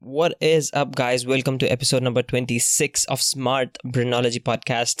What is up, guys? Welcome to episode number 26 of Smart Brainology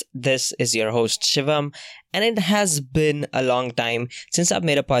Podcast. This is your host, Shivam, and it has been a long time since I've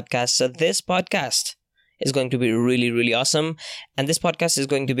made a podcast. So this podcast is going to be really awesome. And this podcast is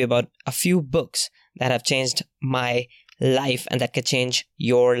going to be about a few books that have changed my life and that could change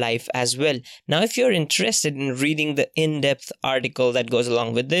your life as well. Now, if you're interested in reading the in-depth article that goes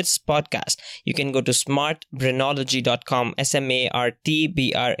along with this podcast, you can go to smartbrainology.com,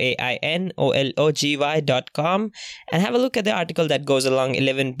 smartbrainology.com, and have a look at the article that goes along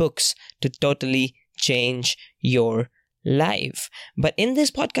 11 books to totally change your life. But in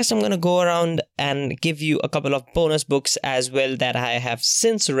this podcast, I'm going to go around and give you a couple of bonus books as well that I have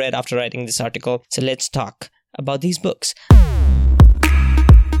since read after writing this article. So let's talk about these books.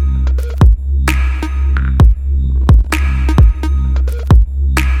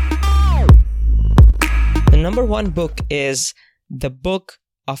 The number one book is The Book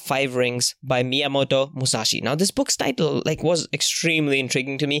of Five Rings by Miyamoto Musashi. Now, this book's title was extremely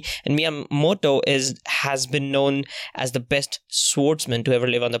intriguing to me, and Miyamoto has been known as the best swordsman to ever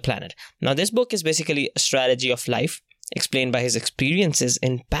live on the planet. Now, this book is basically a strategy of life explained by his experiences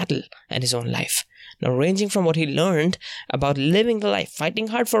in battle and his own life. Now, ranging from what he learned about living the life, fighting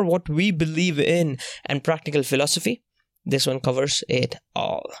hard for what we believe in, and practical philosophy, this one covers it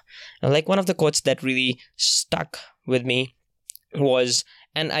all. Now, one of the quotes that really stuck with me was,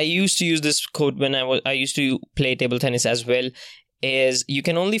 and I used to use this quote when I used to play table tennis as well, is you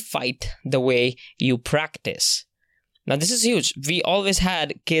can only fight the way you practice. Now, this is huge. We always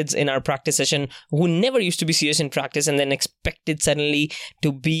had kids in our practice session who never used to be serious in practice and then expected suddenly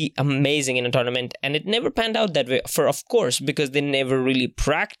to be amazing in a tournament. And it never panned out that way, of course, because they never really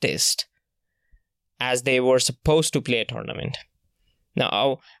practiced as they were supposed to play a tournament.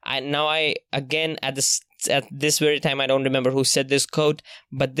 Now, again, at this very time, I don't remember who said this quote,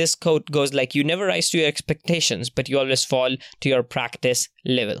 but this quote goes like, you never rise to your expectations, but you always fall to your practice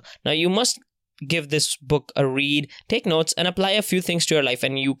level. Now, you must give this book a read, take notes, and apply a few things to your life,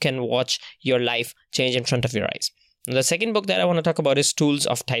 and you can watch your life change in front of your eyes. The second book that I want to talk about is Tools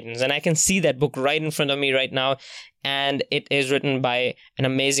of Titans, and I can see that book right in front of me right now, and it is written by an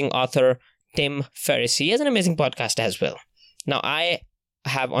amazing author, Tim Ferriss. He has an amazing podcast as well. Now, I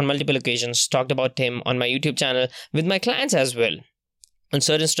have on multiple occasions talked about Tim on my YouTube channel with my clients as well, on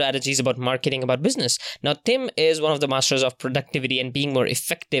certain strategies about marketing, about business. Now, Tim is one of the masters of productivity and being more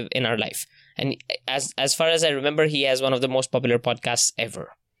effective in our life. And as far as I remember, he has one of the most popular podcasts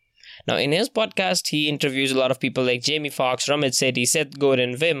ever. Now, in his podcast, he interviews a lot of people like Jamie Foxx, Ramit Sethi, Seth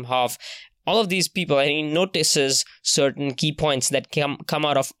Godin, Wim Hof, all of these people, and he notices certain key points that come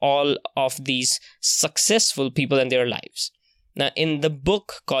out of all of these successful people in their lives. Now, in the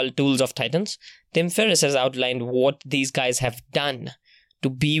book called Tools of Titans, Tim Ferriss has outlined what these guys have done to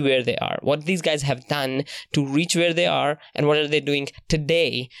be where they are, what these guys have done to reach where they are, and what are they doing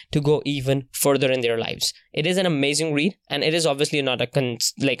today to go even further in their lives. It is an amazing read, and it is obviously not a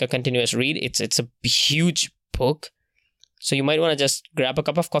continuous read. It's a huge book, so you might want to just grab a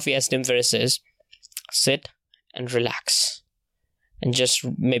cup of coffee, as Tim Ferriss says, sit and relax, and just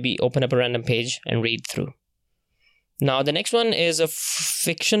maybe open up a random page and read through. Now, the next one is a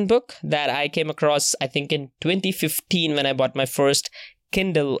fiction book that I came across, I think, in 2015 when I bought my first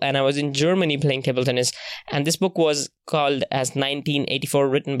Kindle, and I was in Germany playing table tennis, and this book was called as 1984,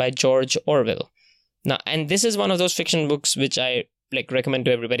 written by George Orwell. Now, and this is one of those fiction books which I recommend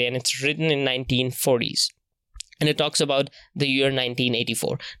to everybody, and it's written in 1940s, and it talks about the year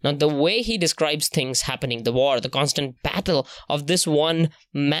 1984. Now, the way he describes things happening, the war, the constant battle of this one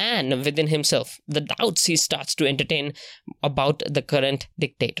man within himself, the doubts he starts to entertain about the current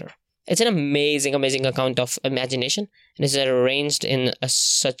dictator. It's an amazing account of imagination, and it's arranged in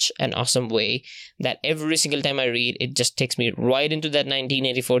such an awesome way that every single time I read, it just takes me right into that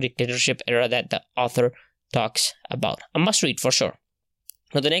 1984 dictatorship era that the author talks about. A must read for sure.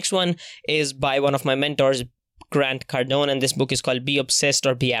 Now, the next one is by one of my mentors, Grant Cardone, and this book is called Be Obsessed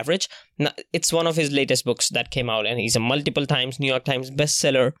or Be Average. Now, it's one of his latest books that came out, and he's a multiple times New York Times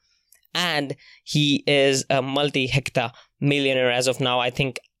bestseller, and he is a multi-hectare millionaire as of now. I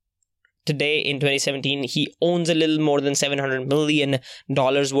think today in 2017, he owns a little more than $700 million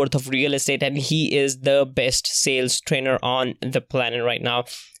worth of real estate, and he is the best sales trainer on the planet right now.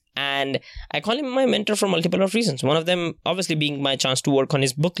 And I call him my mentor for multiple of reasons. One of them, obviously, being my chance to work on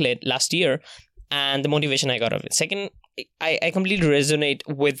his booklet last year and the motivation I got of it. Second, I completely resonate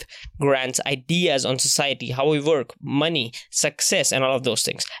with Grant's ideas on society, how we work, money, success, and all of those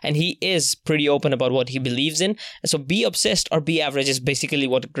things. And he is pretty open about what he believes in. So be obsessed or be average is basically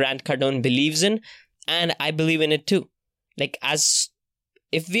what Grant Cardone believes in. And I believe in it too. Like, as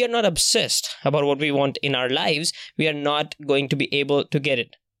if we are not obsessed about what we want in our lives, we are not going to be able to get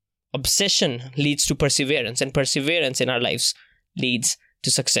it. Obsession leads to perseverance, and perseverance in our lives leads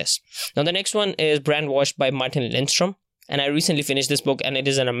to success. Now, the next one is Brand Washed by Martin Lindstrom. And I recently finished this book, and it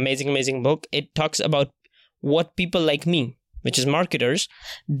is an amazing, amazing book. It talks about what people like me, which is marketers,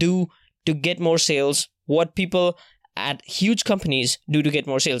 do to get more sales, what people at huge companies do to get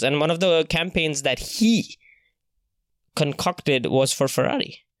more sales. And one of the campaigns that he concocted was for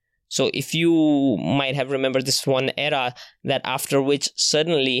Ferrari. So if you might have remembered this one era that after which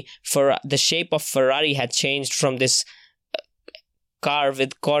suddenly for the shape of Ferrari had changed from this car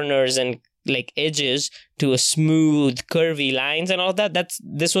with corners and like edges to a smooth curvy lines and all that.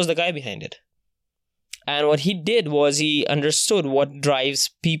 This was the guy behind it. And what he did was he understood what drives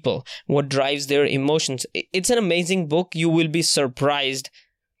people, what drives their emotions. It's an amazing book. You will be surprised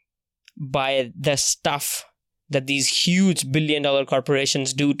by the stuff that these huge billion-dollar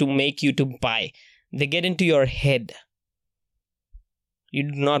corporations do to make you to buy. They get into your head. You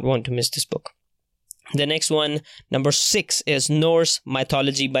do not want to miss this book. The next one, number 6, is Norse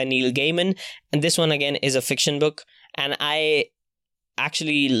Mythology by Neil Gaiman. And this one, again, is a fiction book. And I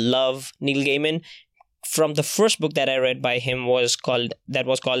actually love Neil Gaiman. From the first book that I read by him was called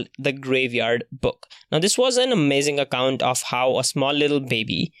The Graveyard Book. Now, this was an amazing account of how a small little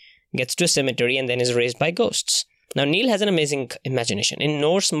baby gets to a cemetery and then is raised by ghosts. Now, Neil has an amazing imagination. In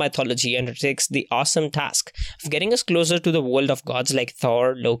Norse mythology, he undertakes the awesome task of getting us closer to the world of gods like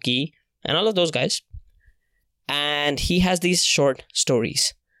Thor, Loki, and all of those guys. And he has these short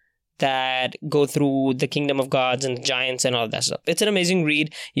stories that go through the kingdom of gods and the giants and all that stuff. It's an amazing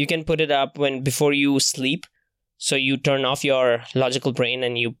read. You can put it up before you sleep. So you turn off your logical brain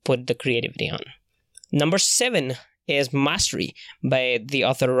and you put the creativity on. Number 7 is Mastery by the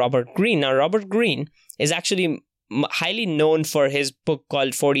author Robert Greene. Now, Robert Greene is actually highly known for his book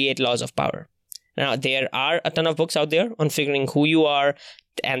called 48 Laws of Power. Now, there are a ton of books out there on figuring who you are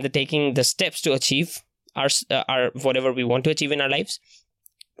and taking the steps to achieve our whatever we want to achieve in our lives.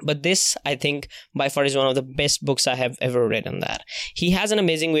 But this, I think, by far is one of the best books I have ever read on that. He has an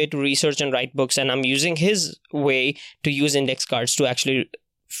amazing way to research and write books, and I'm using his way to use index cards to actually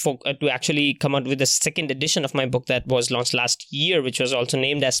come out with the second edition of my book that was launched last year, which was also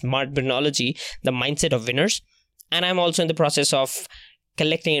named as Smart Brinology, The Mindset of Winners. And I'm also in the process of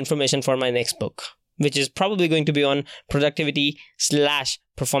collecting information for my next book, which is probably going to be on productivity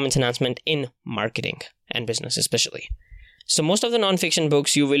 / performance enhancement in marketing and business especially. So most of the nonfiction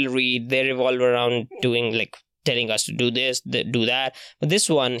books you will read, they revolve around telling us to do this, do that. But this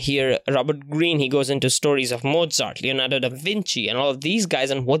one here, Robert Greene, he goes into stories of Mozart, Leonardo da Vinci, and all of these guys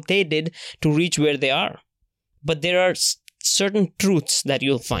and what they did to reach where they are. But there are certain truths that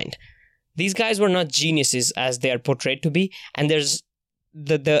you'll find. These guys were not geniuses as they are portrayed to be. And there's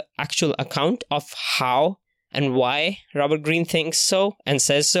the actual account of how and why Robert Greene thinks so and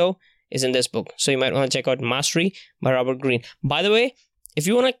says so is in this book. So you might want to check out Mastery by Robert Greene. By the way, if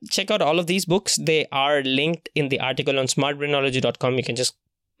you want to check out all of these books, they are linked in the article on smartbrinology.com. You can just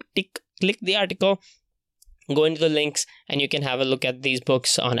click the article, go into the links, and you can have a look at these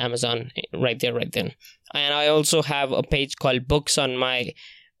books on Amazon right then. And I also have a page called Books on my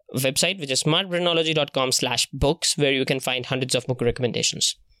website, which is smartbrinology.com/books, where you can find hundreds of book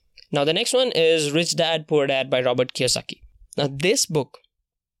recommendations. Now, the next one is Rich Dad, Poor Dad by Robert Kiyosaki. Now, this book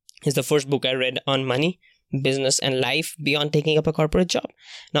is the first book I read on money, business, and life beyond taking up a corporate job.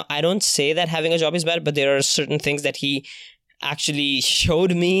 Now, I don't say that having a job is bad, but there are certain things that he actually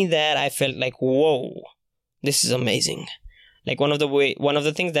showed me that I felt like, whoa, this is amazing. Like one of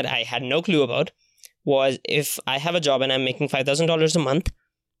the things that I had no clue about was if I have a job and I'm making $5,000 a month,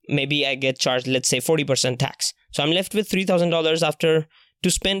 maybe I get charged, let's say 40% tax. So I'm left with $3,000 to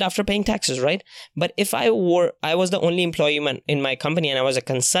spend after paying taxes, right? But if I was the only employee in my company and I was a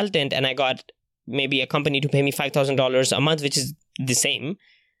consultant and I got maybe a company to pay me $5,000 a month, which is the same,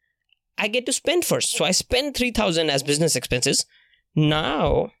 I get to spend first. So I spend $3,000 as business expenses.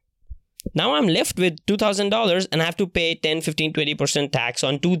 Now I'm left with $2,000 and I have to pay 10, 15, 20% tax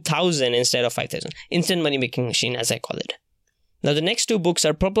on $2,000 instead of $5,000. Instant money making machine, as I call it. Now, the next two books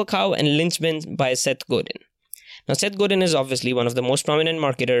are Purple Cow and Lynchpin by Seth Godin. Now, Seth Godin is obviously one of the most prominent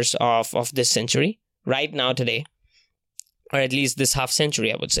marketers of this century, right now today, or at least this half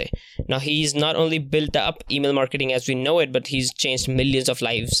century, I would say. Now, he's not only built up email marketing as we know it, but he's changed millions of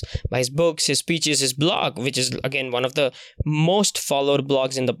lives by his books, his speeches, his blog, which is, again, one of the most followed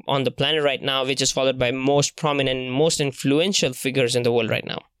blogs on the planet right now, which is followed by most prominent, most influential figures in the world right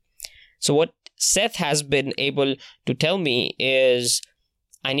now. So what Seth has been able to tell me is,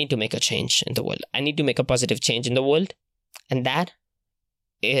 I need to make a change in the world. I need to make a positive change in the world. And that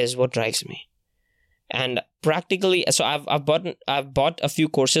is what drives me. And practically, so I've bought a few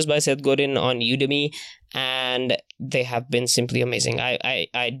courses by Seth Godin on Udemy, and they have been simply amazing.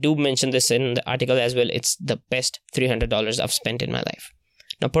 I do mention this in the article as well. It's the best $300 I've spent in my life.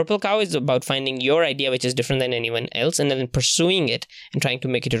 Now, Purple Cow is about finding your idea, which is different than anyone else, and then pursuing it and trying to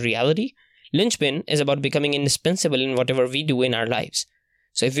make it a reality. Linchpin is about becoming indispensable in whatever we do in our lives.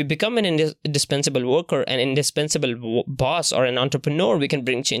 So if we become an indispensable worker, an indispensable boss, or an entrepreneur, we can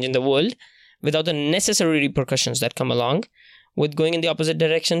bring change in the world without the necessary repercussions that come along with going in the opposite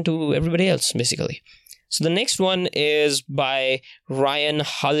direction to everybody else, basically. So the next one is by Ryan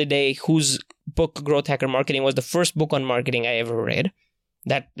Holiday, whose book, Growth Hacker Marketing, was the first book on marketing I ever read.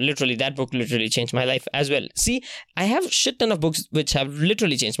 That book literally changed my life as well. See, I have a shit ton of books which have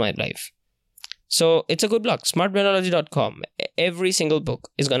literally changed my life. So it's a good blog, smartbrandology.com. Every single book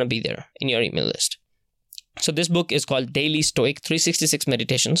is going to be there in your email list. So this book is called Daily Stoic 366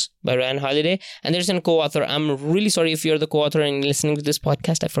 Meditations by Ryan Holiday. And there's a co-author. I'm really sorry if you're the co-author and listening to this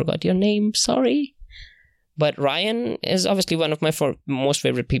podcast. I forgot your name. Sorry. But Ryan is obviously one of my most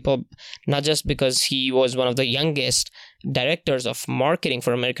favorite people, not just because he was one of the youngest directors of marketing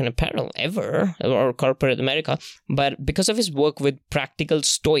for American Apparel ever, or corporate America, but because of his work with practical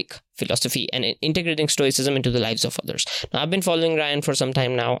Stoic philosophy and integrating Stoicism into the lives of others. Now, I've been following Ryan for some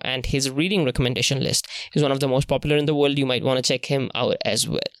time now, and his reading recommendation list is one of the most popular in the world. You might want to check him out as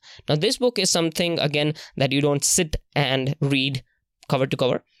well. Now, this book is something, again, that you don't sit and read cover to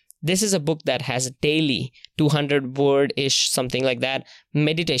cover. This is a book that has daily 200 word-ish, something like that,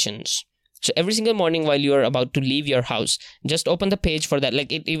 meditations. So every single morning while you are about to leave your house, just open the page for that.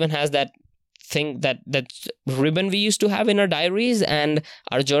 Like, it even has that thing, that ribbon we used to have in our diaries and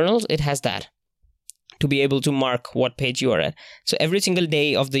our journals. It has that to be able to mark what page you are at. So every single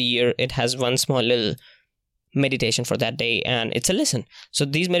day of the year, it has one small little meditation for that day, and it's a lesson. So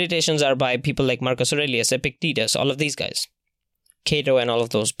these meditations are by people like Marcus Aurelius, Epictetus, all of these guys. Cato and all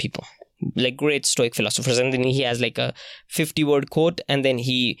of those people, like great Stoic philosophers. And then he has like a 50-word quote, and then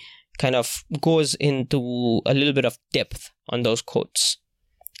he kind of goes into a little bit of depth on those quotes.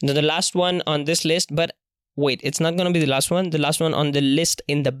 Now, the last one on this list, but wait, it's not going to be the last one. The last one on the list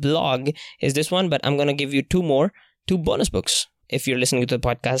in the blog is this one, but I'm going to give you two bonus books if you're listening to the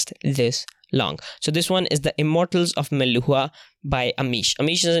podcast this long. So this one is The Immortals of Meluhha by Amish.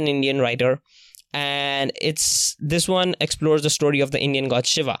 Amish is an Indian writer. And this one explores the story of the Indian god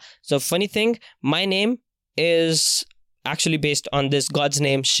Shiva. So funny thing, my name is actually based on this god's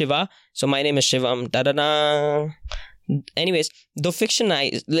name, Shiva. So my name is Shivam. Da-da-da. Anyways, though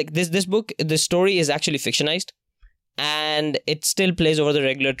fictionized, like this book, the story is actually fictionized. And it still plays over the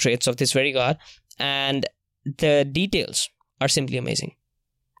regular traits of this very god. And the details are simply amazing.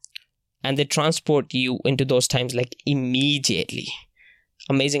 And they transport you into those times like immediately.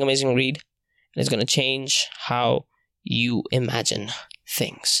 Amazing, amazing read. And it's going to change how you imagine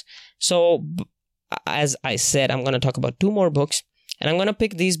things. So, as I said, I'm going to talk about 2 more books. And I'm going to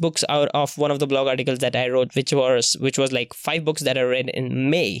pick these books out of one of the blog articles that I wrote, which was like 5 books that I read in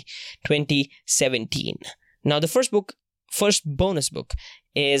May 2017. Now, the first bonus book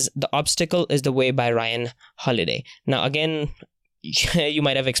is The Obstacle is the Way by Ryan Holiday. Now, again, you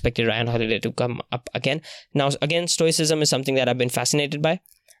might have expected Ryan Holiday to come up again. Now, again, Stoicism is something that I've been fascinated by.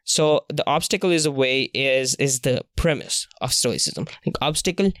 So the obstacle is the way is the premise of Stoicism. Like,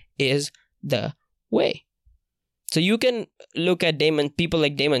 obstacle is the way. So you can look at people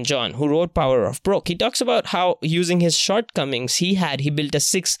like Damon John, who wrote Power of Broke. He talks about how using his shortcomings he built a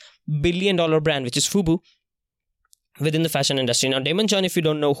 $6 billion brand, which is FUBU, within the fashion industry. Now, Damon John, if you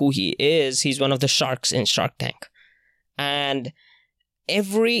don't know who he is, he's one of the sharks in Shark Tank. And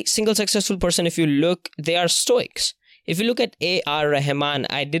every single successful person, if you look, they are Stoics. If you look at A.R. Rahman,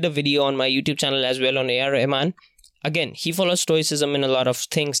 I did a video on my YouTube channel as well on A.R. Rahman. Again, he follows Stoicism in a lot of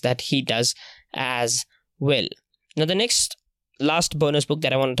things that he does as well. Now, the last bonus book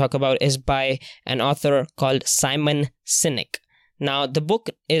that I want to talk about is by an author called Simon Sinek. Now, the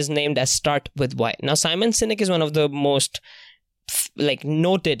book is named as Start With Why. Now, Simon Sinek is one of the most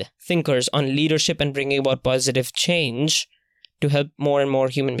noted thinkers on leadership and bringing about positive change to help more and more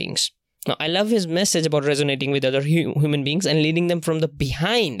human beings. Now, I love his message about resonating with other human beings and leading them from the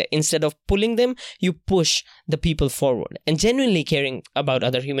behind. Instead of pulling them, you push the people forward and genuinely caring about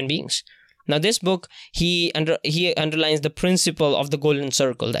other human beings. Now, this book, he underlines the principle of the golden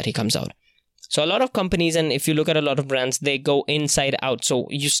circle that he comes out. So a lot of companies, and if you look at a lot of brands, they go inside out. So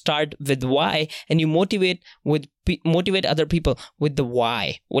you start with why, and you motivate other people with the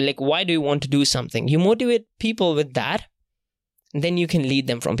why. Well, like, why do you want to do something? You motivate people with that, and then you can lead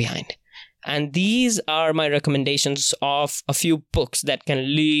them from behind. And these are my recommendations of a few books that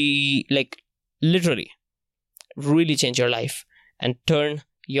can literally really change your life and turn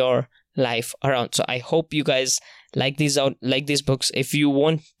your life around. So I hope you guys like these books. If you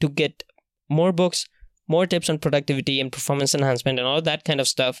want to get more books, more tips on productivity and performance enhancement and all that kind of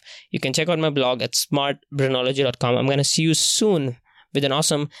stuff, you can check out my blog at smartbranology.com. I'm going to see you soon with an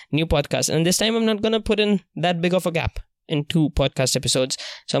awesome new podcast. And this time I'm not going to put in that big of a gap in 2 podcast episodes.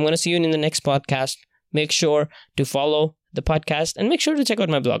 So I'm going to see you in the next podcast. Make sure to follow the podcast and make sure to check out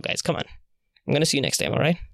my blog, guys. Come on. I'm going to see you next time, all right?